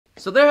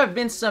So there have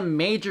been some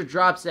major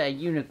drops at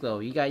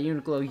Uniqlo. You got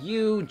Uniqlo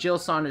U, Jill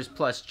Saunders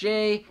Plus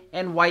J,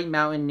 and White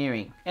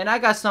Mountaineering. And I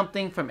got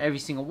something from every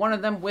single one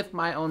of them with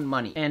my own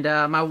money. And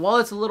my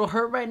wallet's a little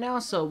hurt right now,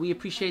 so we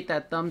appreciate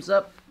that thumbs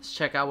up. Let's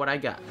check out what I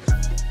got.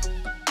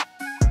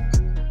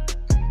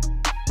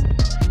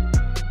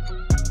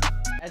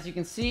 As you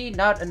can see,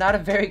 not a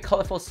very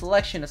colorful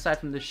selection aside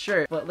from the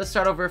shirt, but let's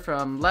start over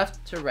from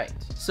left to right.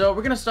 So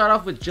we're gonna start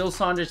off with Jill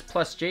Saunders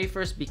Plus J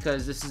first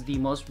because this is the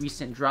most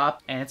recent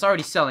drop and it's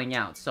already selling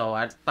out, so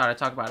I thought I'd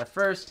talk about it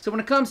first. So when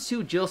it comes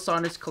to Jill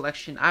Saunders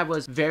collection, I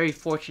was very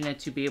fortunate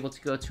to be able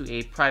to go to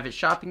a private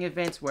shopping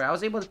event where I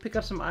was able to pick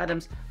up some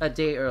items a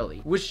day early,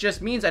 which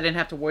just means I didn't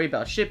have to worry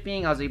about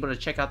shipping. I was able to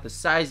check out the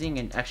sizing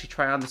and actually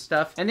try on the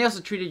stuff, and they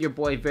also treated your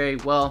boy very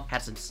well,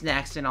 had some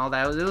snacks and all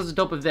that. It was a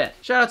dope event.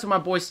 Shout out to my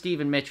boy Steve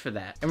and Mitch for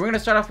that. And we're gonna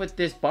start off with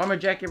this bomber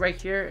jacket right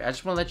here. I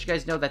just want to let you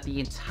guys know that the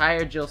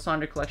entire Jill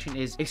Saunders collection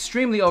is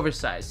extremely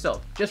oversized.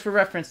 So just for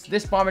reference,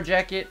 this bomber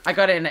jacket, I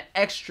got it in an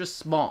extra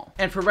small.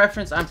 And for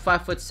reference, I'm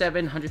 5'7",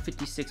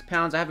 156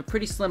 pounds. I have a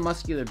pretty slim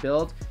muscular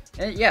build.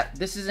 And yeah,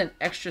 this is an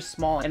extra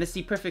small and it's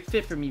the perfect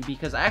fit for me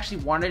because I actually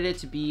wanted it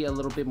to be a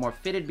little bit more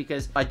fitted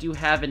because I do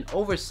have an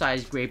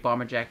oversized gray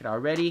bomber jacket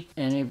already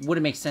and it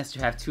wouldn't make sense to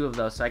have two of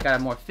those, so I got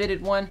a more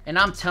fitted one. And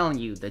I'm telling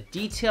you, the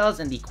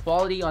details and the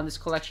quality on this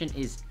collection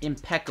is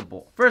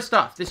impeccable. First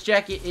off, this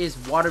jacket is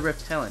water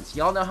repellent.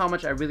 Y'all know how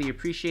much I really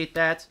appreciate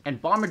that,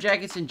 and bomber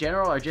jackets in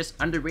general are just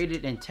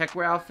underrated in tech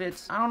wear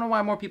outfits. I don't know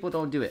why more people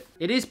don't do it.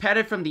 It is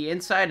padded from the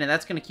inside and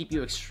that's going to keep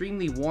you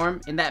extremely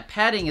warm, and that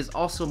padding is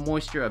also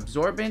moisture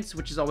absorbent,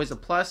 which is always a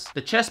plus.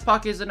 The chest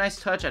pocket is a nice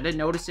touch. I didn't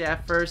notice it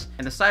at first,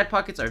 and the side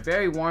pockets are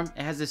very warm.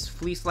 It has this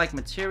fleece-like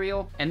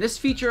material, and this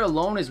feature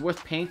alone is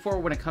worth paying for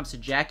when it comes to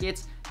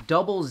jackets.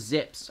 Double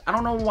zips. I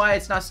don't know why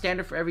it's not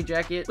standard for every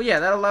jacket, but yeah,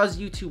 that allows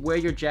you to wear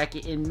your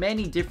jacket in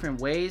many different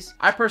ways.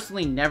 I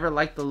personally never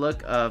liked the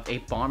look of a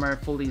bomber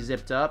fully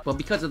zipped up, but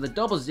because of the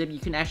double zip, you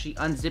can actually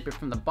unzip it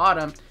from the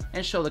bottom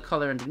and show the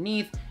color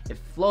underneath. It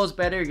flows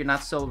better, you're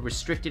not so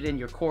restricted in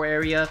your core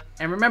area.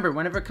 And remember,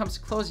 whenever it comes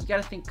to clothes, you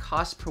gotta think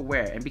cost per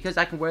wear, and because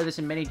I can wear this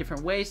in many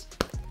different ways,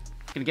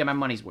 I'm gonna get my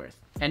money's worth.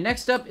 And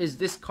next up is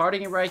this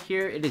cardigan right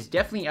here. It is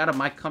definitely out of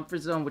my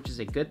comfort zone, which is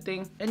a good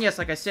thing. And yes,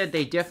 like I said,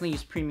 they definitely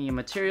use premium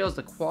materials.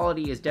 The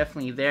quality is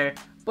definitely there.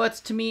 But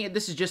to me,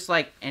 this is just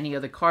like any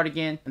other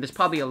cardigan. And there's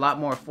probably a lot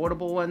more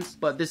affordable ones.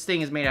 But this thing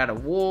is made out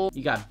of wool.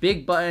 You got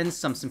big buttons,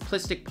 some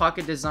simplistic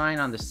pocket design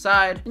on the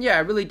side. And yeah,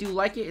 I really do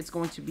like it. It's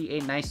going to be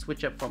a nice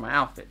switch up for my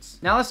outfits.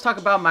 Now let's talk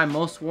about my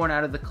most worn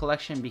out of the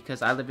collection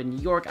because I live in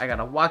New York. I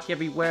gotta walk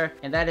everywhere.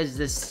 And that is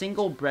this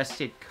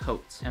single-breasted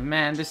coat. And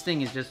man, this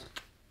thing is just...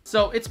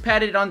 So it's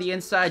padded on the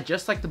inside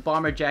just like the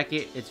bomber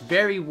jacket. It's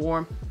very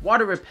warm,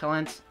 water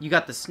repellent. You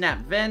got the snap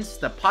vents,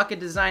 the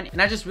pocket design,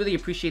 and I just really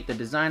appreciate the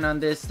design on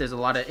this. There's a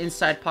lot of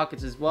inside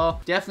pockets as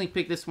well. Definitely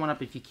pick this one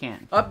up if you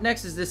can. Up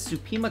next is this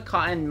Supima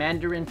cotton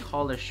Mandarin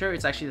collar shirt.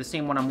 It's actually the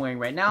same one I'm wearing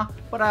right now,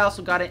 but I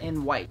also got it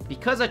in white.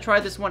 Because I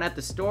tried this one at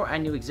the store, I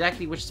knew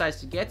exactly which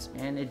size to get,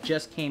 and it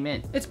just came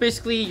in. It's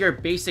basically your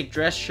basic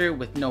dress shirt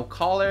with no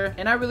collar,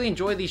 and I really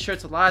enjoy these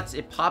shirts a lot.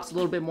 It pops a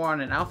little bit more on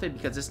an outfit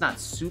because it's not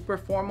super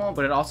formal,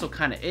 but it also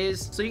kind of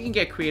is, so you can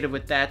get creative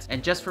with that.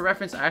 And just for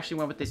reference, I actually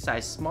went with a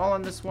size small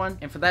on this one,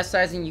 and for that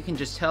sizing you can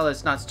just tell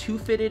it's not too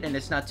fitted and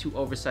it's not too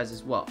oversized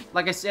as well.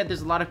 Like I said,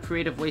 there's a lot of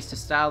creative ways to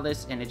style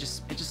this, and it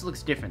just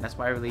looks different. That's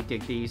why I really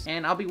dig these,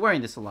 and I'll be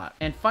wearing this a lot.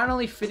 And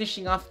finally,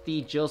 finishing off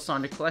the Jill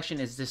Saunders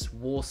collection is this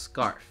wool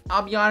scarf.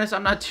 I'll be honest,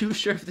 I'm not too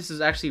sure if this is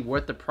actually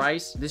worth the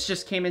price. This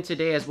just came in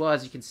today as well,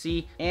 as you can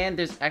see, and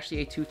there's actually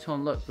a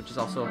two-tone look, which is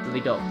also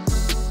really dope.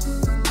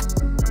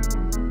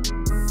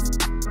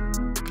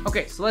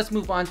 Okay, so let's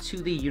move on to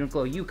the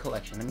Uniqlo U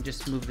collection. Let me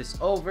just move this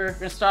over. We're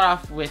gonna start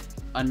off with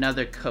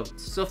another coat.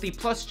 So if the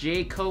Plus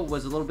J coat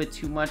was a little bit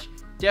too much,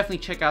 definitely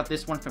check out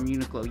this one from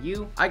Uniqlo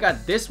U. I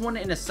got this one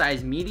in a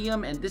size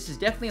medium, and this is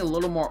definitely a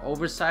little more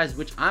oversized,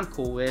 which I'm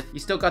cool with. You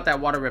still got that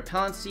water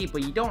repellency,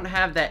 but you don't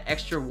have that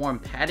extra warm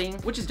padding,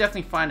 which is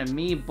definitely fine to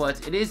me,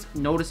 but it is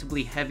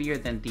noticeably heavier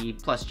than the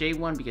Plus J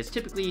one because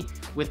typically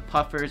with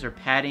puffers or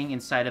padding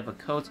inside of a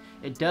coat,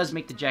 it does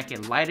make the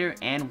jacket lighter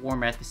and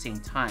warmer at the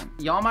same time.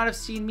 Y'all might have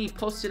seen me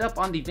post it up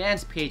on the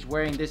Vans page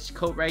wearing this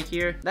coat right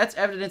here. That's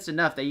evidence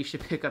enough that you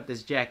should pick up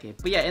this jacket.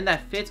 But yeah, in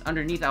that fit,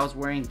 underneath I was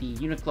wearing the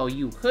Uniqlo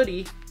U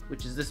hoodie,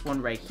 which is this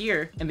one right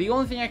here. And the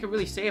only thing I can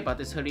really say about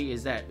this hoodie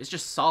is that it's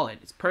just solid.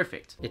 It's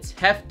perfect. It's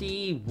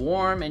hefty,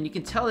 warm, and you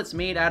can tell it's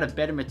made out of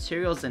better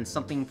materials than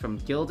something from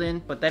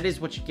Gildan, but that is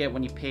what you get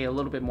when you pay a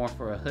little bit more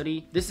for a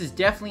hoodie. This is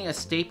definitely a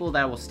staple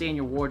that will stay in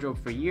your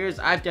wardrobe for years.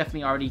 I've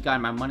definitely already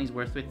gotten my money's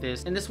worth with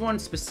this. And this one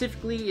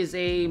specifically is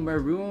a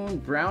maroon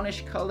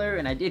brownish color,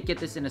 and I did get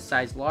this in a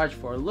size large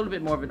for a little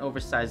bit more of an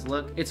oversized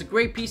look. It's a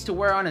great piece to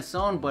wear on its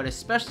own, but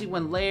especially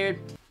when layered,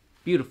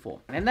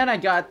 beautiful. And then I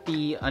got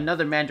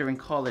another Mandarin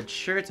collared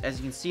shirt. As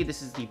you can see,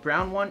 this is the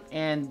brown one,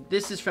 and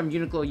this is from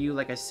Uniqlo U,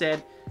 like I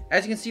said.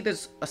 As you can see,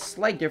 there's a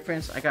slight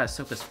difference. I got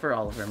Ahsoka's fur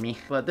all over me,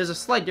 but there's a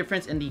slight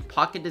difference in the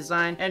pocket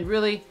design, and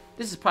really,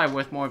 this is probably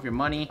worth more of your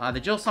money. The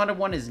Jill Saunders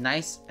one is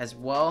nice as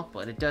well,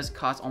 but it does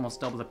cost almost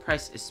double the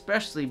price,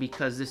 especially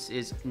because this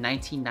is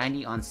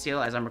 $19.90 on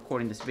sale as I'm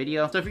recording this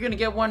video. So if you're gonna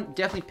get one,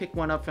 definitely pick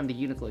one up from the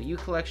Uniqlo U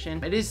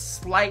collection. It is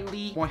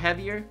slightly more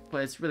heavier,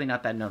 but it's really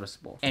not that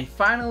noticeable. And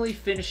finally,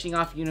 finishing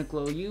off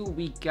Uniqlo U,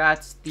 we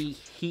got the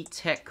Heat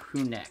Tech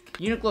crew neck.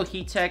 Uniqlo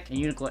Heat Tech and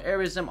Uniqlo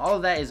Airism, all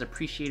of that is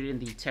appreciated in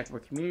the tech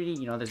wear community.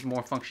 You know, there's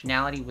more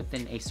functionality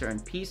within a certain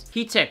piece.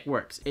 Heat Tech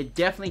works. It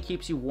definitely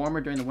keeps you warmer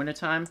during the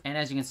wintertime. And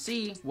as you can see,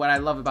 what I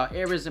love about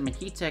Airism and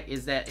Heat Tech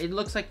is that it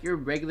looks like your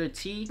regular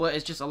tee, but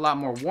it's just a lot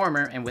more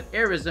warmer. And with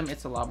Airism,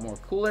 it's a lot more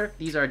cooler.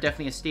 These are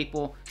definitely a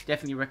staple.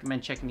 Definitely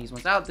recommend checking these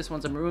ones out. This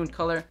one's a maroon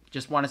color.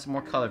 Just wanted some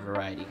more color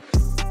variety.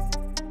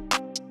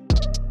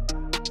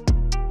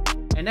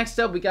 And next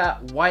up, we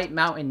got White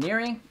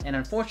Mountaineering, and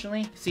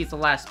unfortunately, see, it's the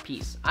last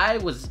piece. I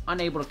was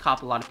unable to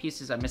cop a lot of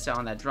pieces. I missed out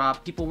on that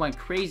drop. People went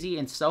crazy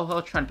in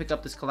Soho trying to pick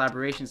up this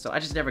collaboration, so I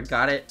just never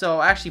got it. So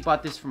I actually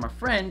bought this from a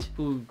friend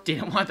who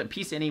didn't want the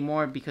piece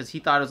anymore because he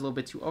thought it was a little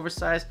bit too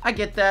oversized. I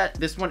get that.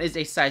 This one is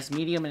a size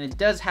medium, and it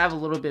does have a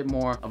little bit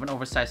more of an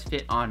oversized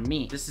fit on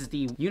me. This is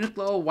the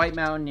Uniqlo White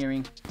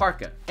Mountaineering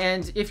Parka.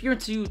 And if you're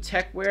into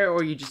tech wear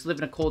or you just live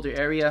in a colder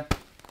area,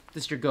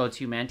 this is your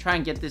go-to, man. Try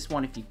and get this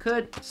one if you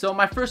could. So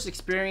my first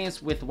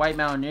experience with White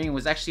Mountaineering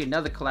was actually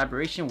another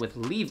collaboration with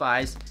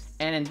Levi's,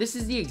 and this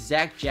is the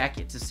exact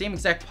jacket. It's the same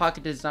exact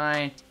pocket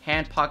design,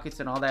 hand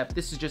pockets and all that, but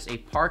this is just a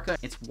parka.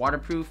 It's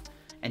waterproof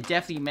and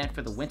definitely meant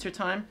for the winter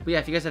time. But yeah,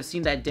 if you guys have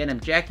seen that denim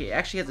jacket, it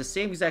actually has the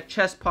same exact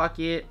chest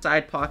pocket,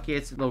 side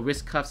pockets, little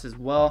wrist cuffs as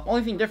well.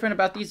 Only thing different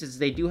about these is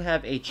they do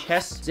have a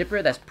chest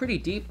zipper that's pretty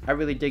deep. I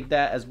really dig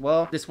that as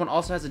well. This one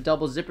also has a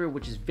double zipper,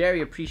 which is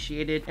very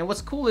appreciated. And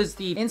what's cool is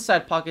the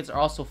inside pockets are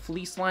also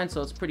fleece lined,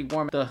 so it's pretty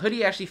warm. The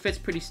hoodie actually fits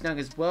pretty snug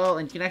as well,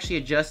 and you can actually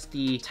adjust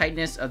the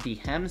tightness of the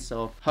hem,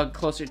 so hug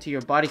closer to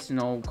your body so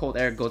no cold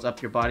air goes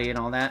up your body and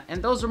all that.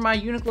 And those are my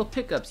Uniqlo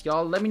pickups,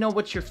 y'all. Let me know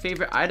what your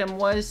favorite item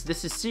was.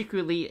 This is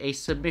secretly a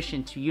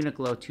submission to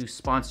Uniqlo to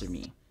sponsor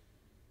me.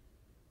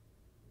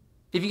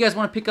 If you guys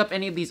want to pick up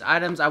any of these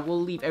items, I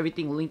will leave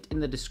everything linked in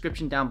the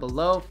description down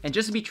below. And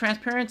just to be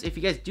transparent, if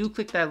you guys do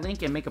click that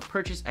link and make a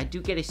purchase, I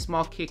do get a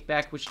small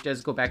kickback, which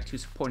does go back to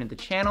supporting the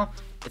channel.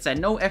 It's at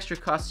no extra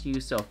cost to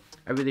you, so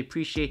I really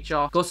appreciate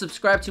y'all. Go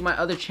subscribe to my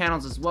other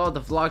channels as well,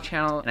 the vlog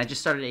channel, and I just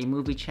started a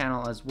movie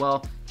channel as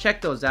well. Check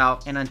those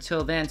out, and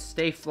until then,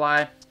 stay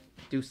fly.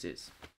 Deuces.